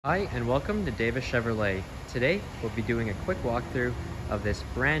Hi and welcome to Davis Chevrolet. Today we'll be doing a quick walkthrough of this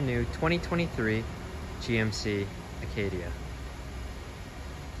brand new 2023 GMC Acadia.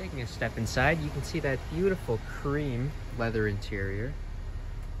 Taking a step inside, you can see that beautiful cream leather interior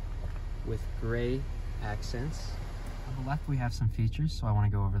with gray accents. On the left we have some features, so I want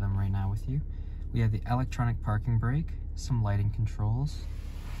to go over them right now with you. We have the electronic parking brake, some lighting controls.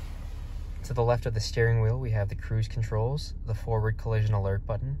 To the left of the steering wheel, we have the cruise controls, the forward collision alert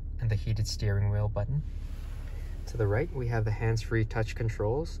button, and the heated steering wheel button. To the right, we have the hands-free touch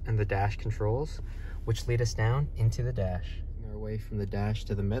controls and the dash controls, which lead us down into the dash. Making our way from the dash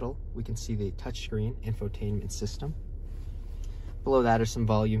to the middle, we can see the touchscreen infotainment system. Below that are some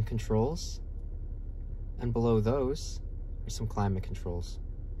volume controls, and below those are some climate controls.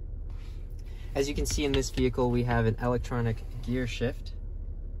 As you can see in this vehicle, we have an electronic gear shift,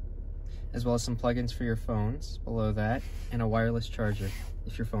 as well as some plugins for your phones below that, and a wireless charger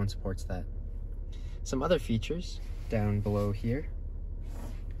if your phone supports that. Some other features down below here,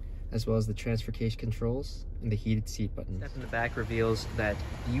 as well as the transfer case controls and the heated seat buttons. Step in the back reveals that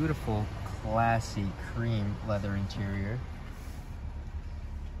beautiful, classy cream leather interior,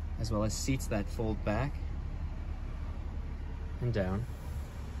 as well as seats that fold back and down.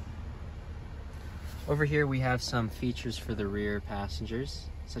 Over here we have some features for the rear passengers,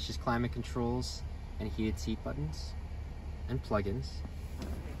 such as climate controls and heated seat buttons and plugins.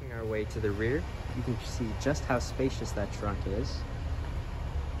 Making our way to the rear, you can see just how spacious that trunk is.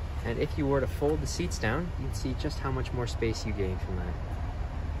 And if you were to fold the seats down, you can see just how much more space you gain from that.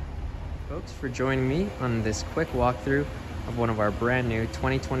 Folks, for joining me on this quick walkthrough of one of our brand new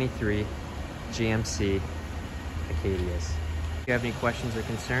 2023 GMC Acadias. If you have any questions or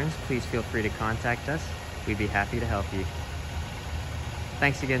concerns, please feel free to contact us. We'd be happy to help you.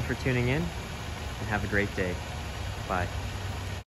 Thanks again for tuning in, and have a great day. Bye.